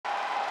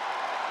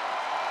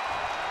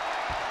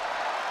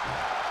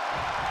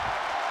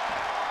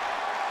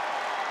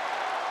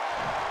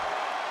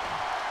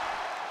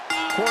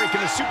Corey,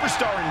 can a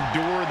superstar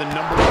endure the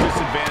numbers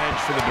disadvantage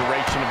for the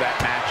duration of that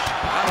match?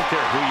 I don't care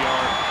who you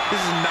are.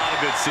 This is not a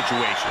good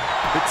situation.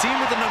 The team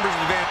with the numbers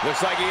advantage.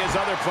 Looks like he has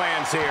other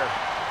plans here.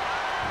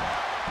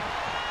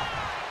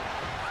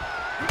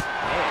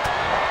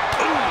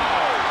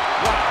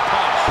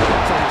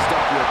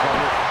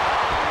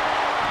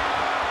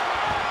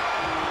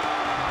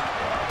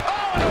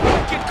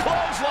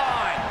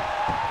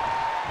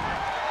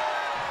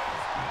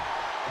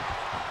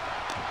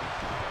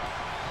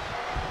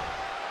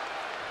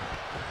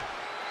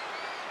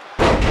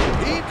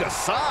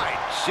 Aside,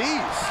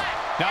 jeez.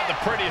 Not the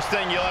prettiest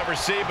thing you'll ever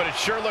see, but it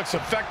sure looks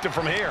effective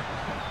from here.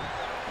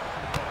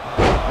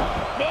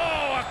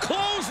 Oh, a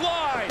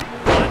clothesline!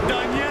 Not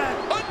done yet.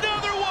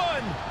 Another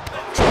one!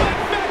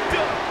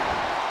 Trifecta!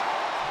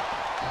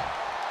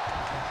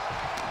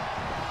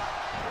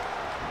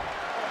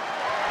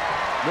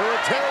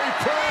 Military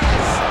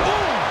press!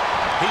 Ooh!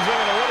 He's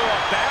looking a little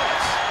off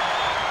balance.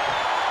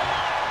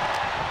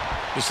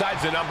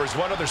 Besides the numbers,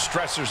 what other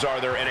stressors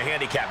are there in a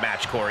handicap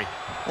match, Corey?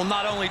 Well,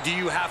 not only do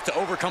you have to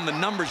overcome the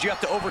numbers, you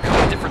have to overcome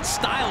the different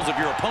styles of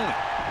your opponent.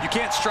 You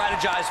can't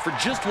strategize for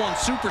just one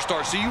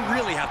superstar, so you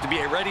really have to be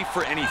ready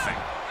for anything.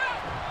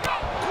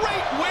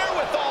 Great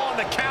wherewithal on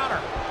the counter.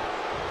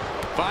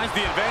 Finds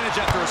the advantage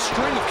after a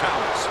string of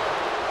counters.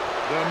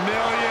 The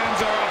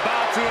millions are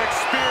about to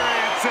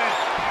experience it.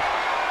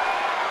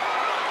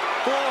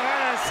 Full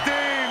head of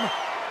steam.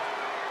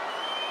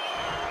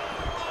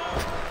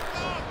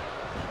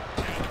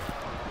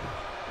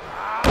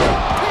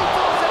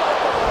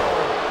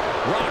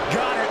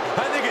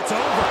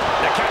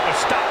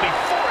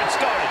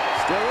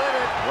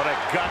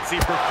 Gutsy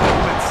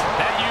performance.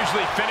 That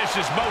usually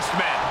finishes most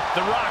men.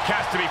 The Rock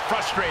has to be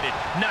frustrated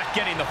not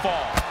getting the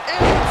fall.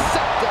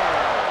 Interceptor!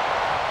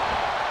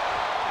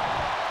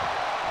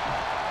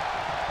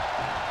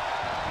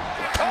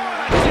 Oh,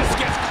 that just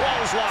gets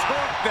clothesline.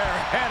 Took their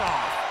head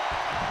off.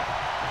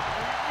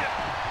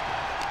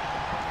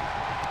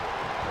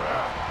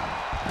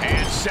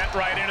 And set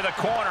right into the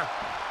corner.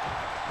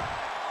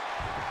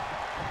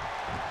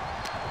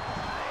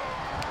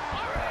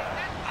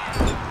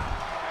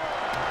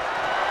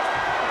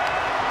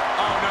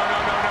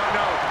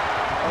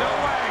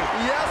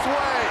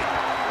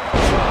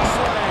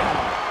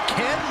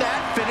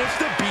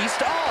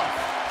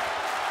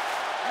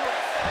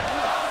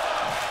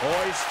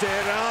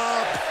 Hoisted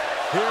up.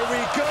 Here we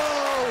go.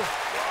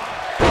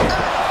 10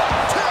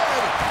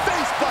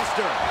 face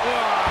buster.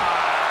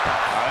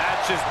 Oh,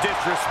 that's just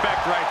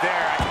disrespect right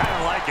there. I kind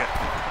of like it.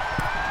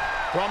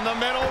 From the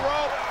middle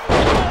rope. Oh,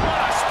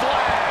 what a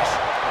splash.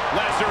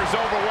 Lesnar is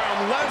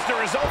overwhelmed.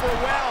 Lesnar is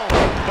overwhelmed.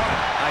 But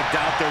I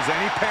doubt there's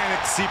any panic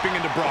seeping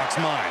into Brock's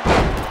mind.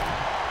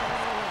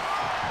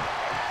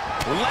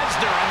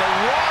 Lesnar on the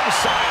wrong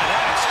side of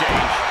that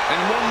exchange. And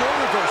one more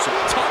reversal.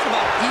 Talk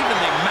about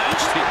evenly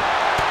matched here.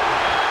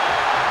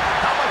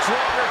 How much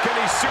longer can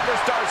these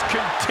superstars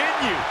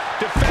continue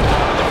to fend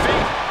off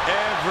defeat?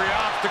 Every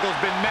obstacle's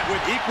been met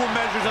with equal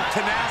measures of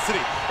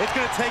tenacity. It's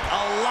going to take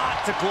a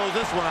lot to close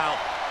this one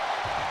out.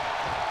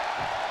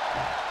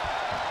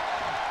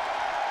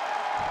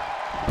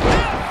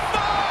 F5!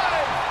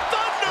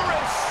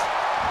 Thunderous!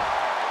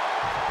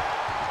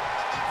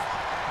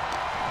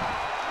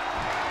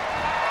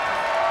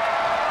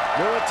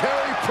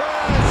 Military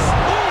press!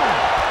 Ooh!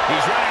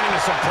 He's running into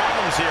some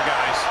problems here,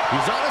 guys.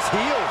 He's on his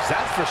heels,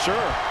 that's for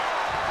sure.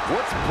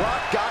 What's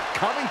Brock got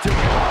coming to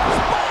him?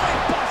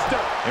 Spine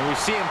buster! And we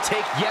see him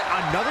take yet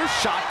another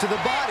shot to the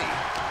body.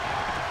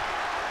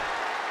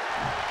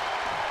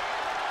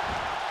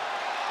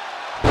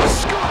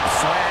 Scoop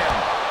slam!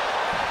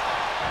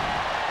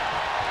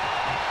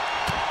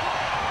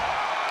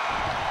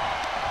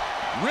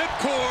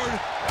 Ripcord!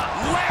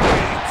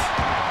 Lariat!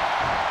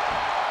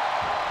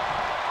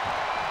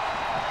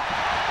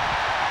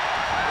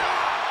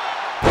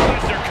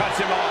 Lesnar cuts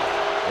him off.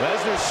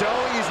 Lesnar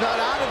showing he's not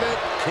out of it.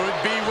 Could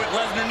be what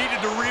Lesnar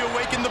needed to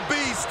reawaken the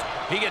beast.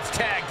 He gets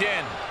tagged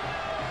in.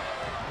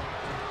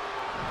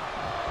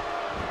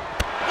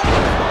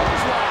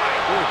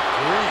 Good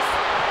grief.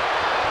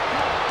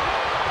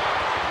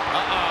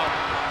 Uh-oh.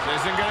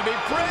 This isn't going to be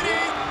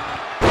pretty.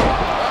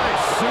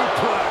 Nice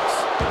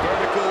suplex.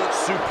 Vertical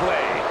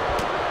suplex.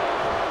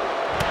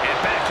 And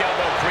back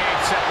elbow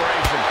creates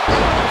separation.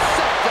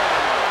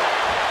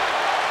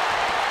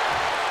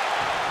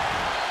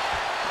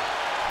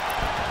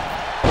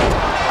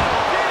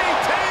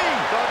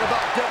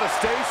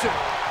 Devastation.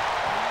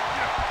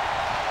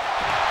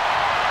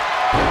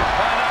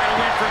 Probably not going to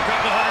win for a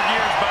couple hundred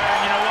years,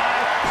 Byron. You know why?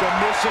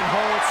 Submission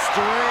hold,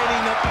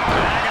 straining up.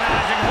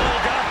 Agonizing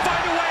hold. Got to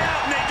find a way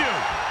out, and they do.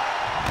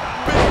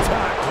 Big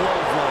time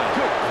clothesline.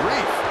 Good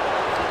grief.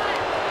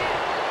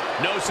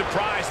 No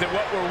surprise that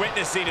what we're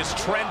witnessing is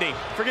trending.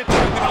 Forget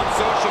trending on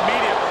social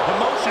media.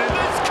 Emotion.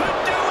 This could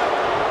do it.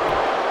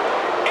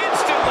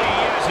 Instantly,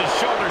 he has his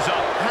shoulders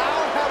up.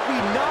 How have we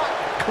not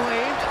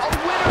claimed a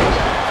winner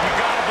yet? You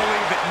got to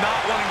believe that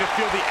not wanting to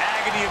feel the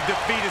agony of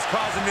defeat is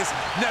causing this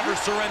never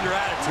surrender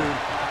attitude.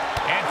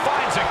 And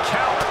finds a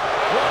counter.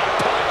 What a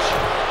punch.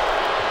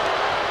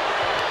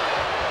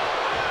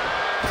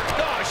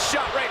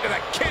 shot right to the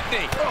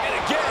kidney. And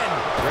again.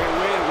 Great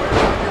way to wear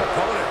down your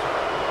opponent.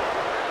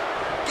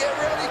 Get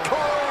ready,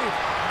 Corey.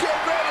 Get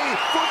ready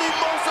for the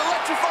most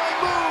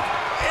electrifying move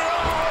in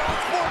all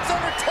sports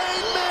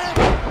entertainment.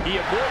 He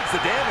avoids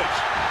the damage.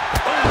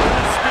 Oh,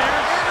 the spear.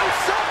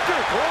 Interceptor,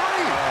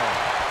 Corey.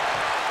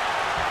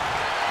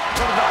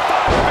 What did the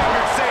five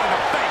fingers say to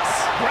the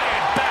face?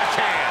 Grand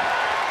backhand.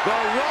 The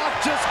Rock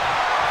just...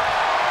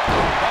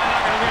 I'm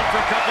not going to win for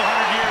a couple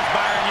hundred years,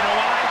 Byron. You know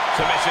why?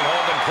 Submission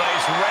hold in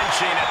place,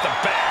 wrenching at the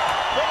back.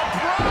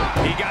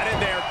 He got in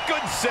there.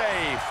 Good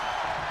save.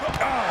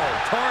 Oh,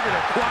 target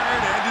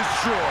acquired and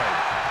destroyed.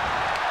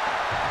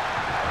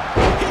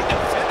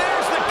 And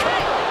there's the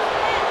kick.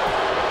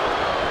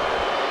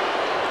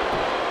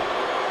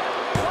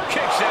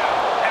 Kicks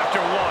out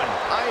after one.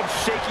 I am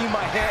shaking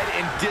my head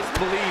in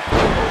disbelief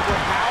over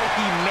how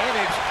he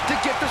managed to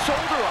get the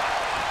shoulder up.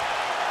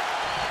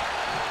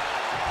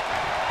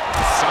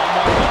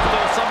 Someone looking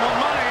to someone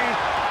money.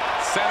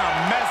 Sent a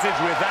message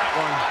with that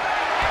one.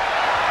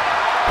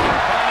 I'm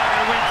not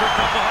going to win for a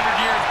couple hundred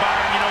years,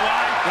 Byron. You know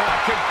why?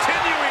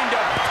 Continuing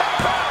to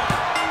pump up.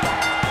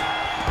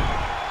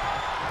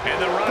 And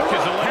the Rock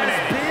is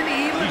eliminated.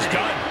 He's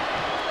done.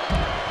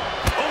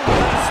 Oh,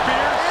 the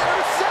spear.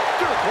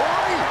 Interceptor,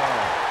 Corey.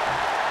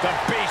 The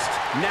Beast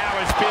now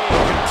is being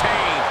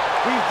contained.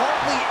 We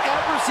hardly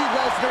ever see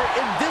Lesnar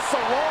in this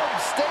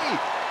alarmed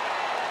state.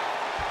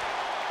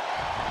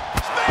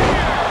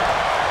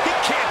 He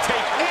can't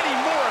take any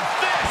more of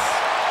this.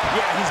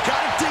 Yeah, he's got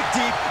to dig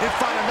deep and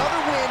find another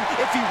win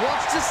if he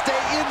wants to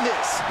stay in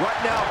this. Right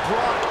now,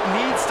 Brock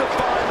needs to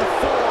find the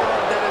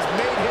form that has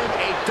made him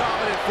a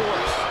dominant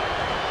force.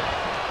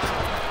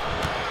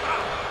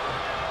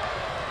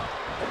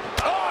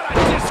 Oh, and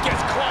a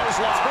discus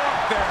clothesline.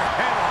 Took their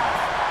head off.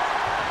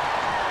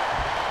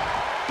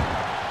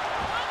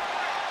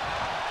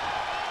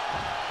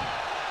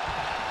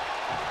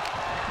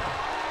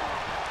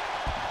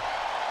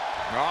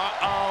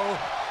 Uh-oh.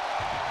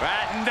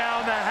 Batten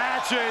down the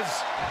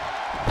hatches.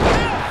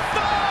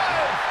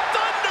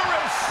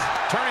 Thunderous.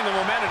 Turning the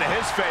momentum to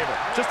his favor.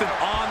 Just an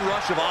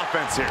onrush of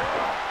offense here.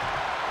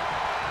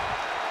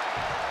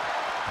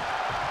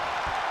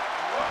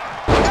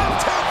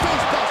 Downtown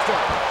face buster.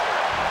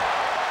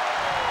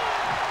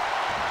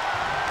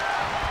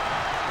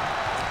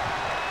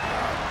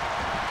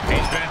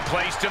 He's been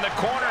placed in the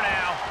corner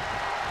now.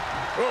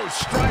 Oh,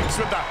 strikes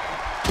with the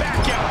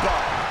back elbow.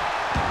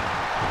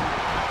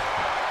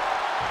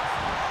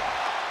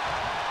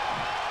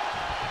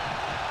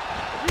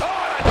 Oh,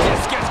 and a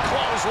discus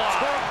clothesline.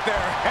 Took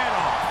their head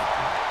off.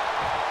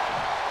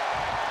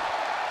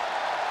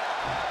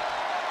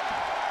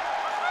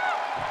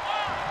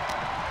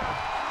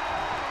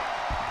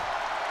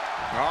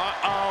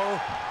 Uh-oh.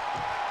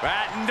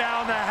 Batten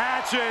down the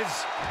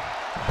hatches.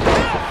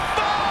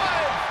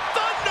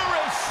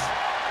 Thunderous.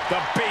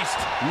 The Beast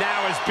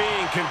now is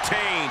being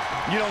contained.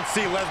 You don't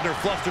see Lesnar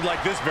flustered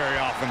like this very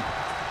often.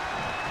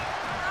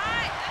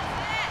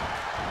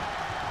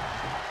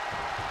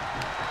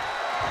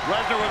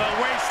 Lesnar with a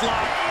waist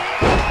lock.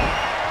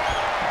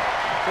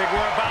 Think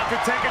we're about to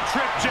take a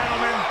trip,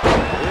 gentlemen.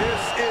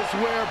 This is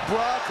where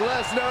Brock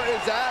Lesnar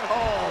is at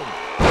home.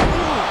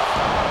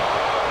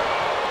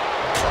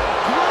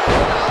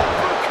 Great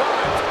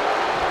uppercut.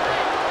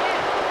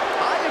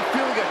 I am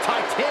feeling a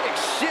titanic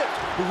shift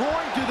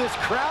roaring through this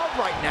crowd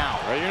right now.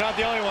 Well, you're not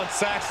the only one,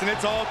 Saxton.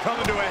 It's all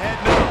coming to a head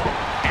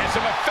now. And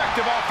some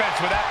effective offense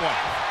with that one.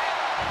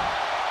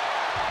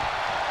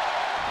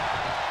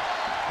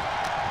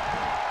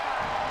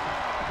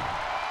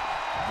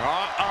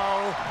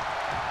 Uh-oh.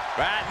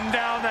 Batten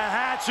down the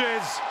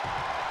hatches.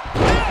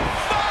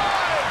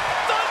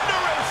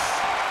 Thunderous.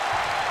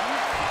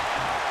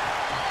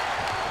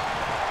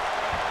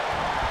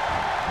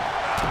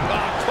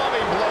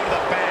 Clubbing blow to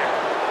the back.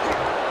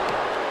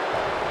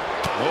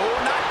 Oh,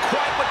 not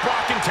quite what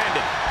Brock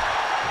intended.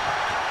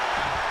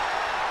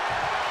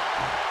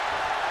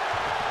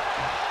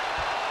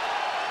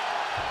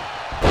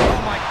 Oh,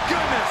 my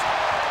goodness.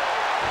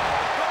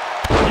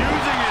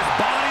 Using his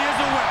body as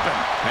a weapon.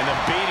 And the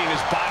beating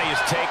his body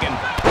has taken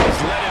has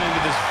led him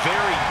into this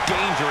very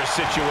dangerous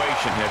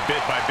situation. Yeah,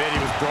 bit by bit, he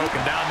was broken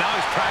down. Now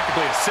he's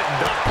practically a sitting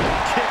duck.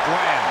 Kick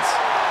lands.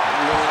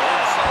 A little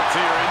insult to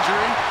your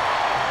injury.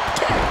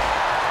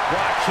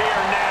 Brock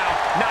here now,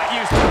 not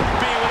used to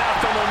being without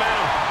the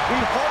momentum.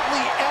 We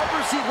hardly ever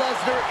see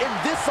Lesnar in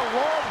this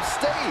alarmed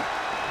state.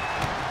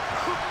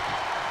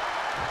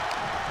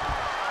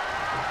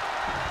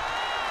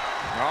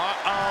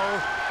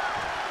 Uh-oh.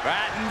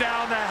 Batten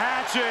down the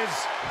hatches.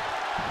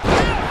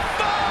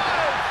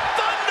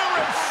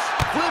 Thunderous.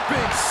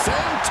 Flipping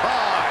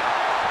senton.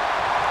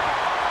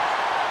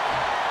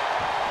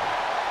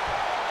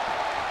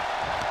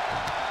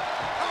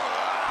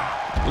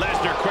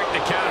 Lesnar quick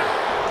to counter.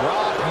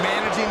 Brock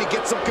managing to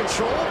get some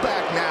control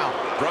back now.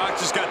 Brock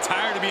just got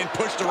tired of being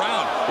pushed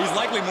around. He's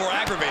likely more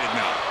aggravated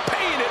now.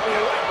 Paying it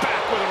right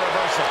back with a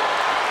reversal.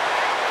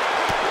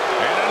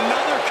 And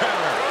another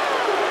counter.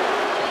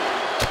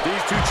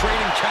 These two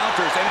trading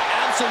counters, an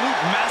absolute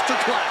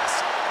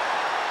masterclass.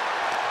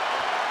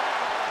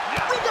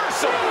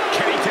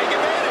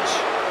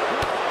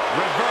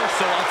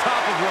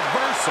 top of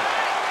reversal.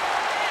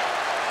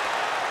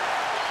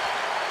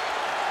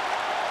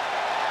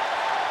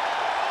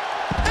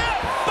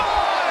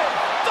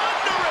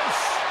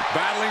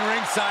 Battling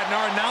ringside, and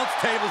our announce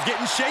table's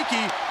getting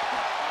shaky.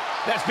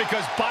 That's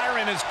because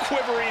Byron is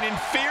quivering in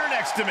fear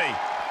next to me.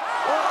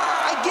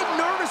 I get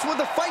nervous when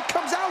the fight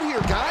comes out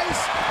here, guys.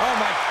 Oh,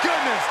 my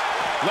goodness.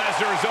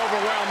 Lesnar is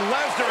overwhelmed.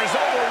 Lesnar is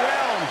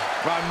overwhelmed.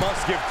 I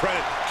must give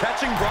credit.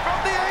 Catching Brock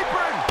on the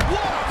apron.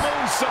 What a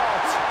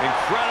moonsault.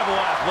 Incredible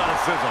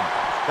athleticism.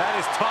 That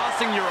is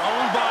tossing your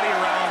own body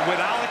around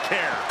without a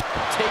care.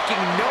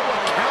 Taking no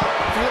account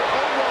for their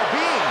own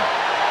well-being.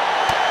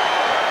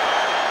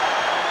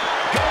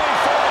 Going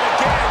for it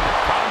again.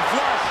 Caught him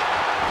flush.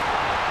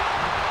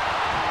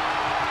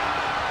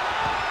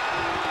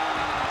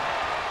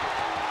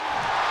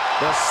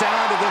 The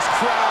sound of this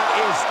crowd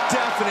is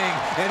deafening,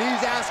 and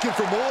he's asking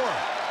for more.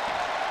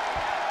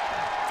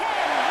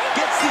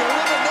 Gets the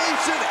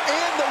elimination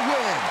and the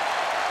win.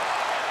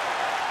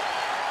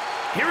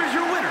 Here is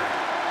your winner,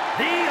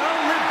 the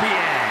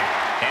Olympian.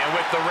 And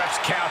with the ref's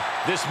count,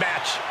 this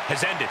match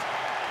has ended.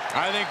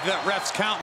 I think that ref's count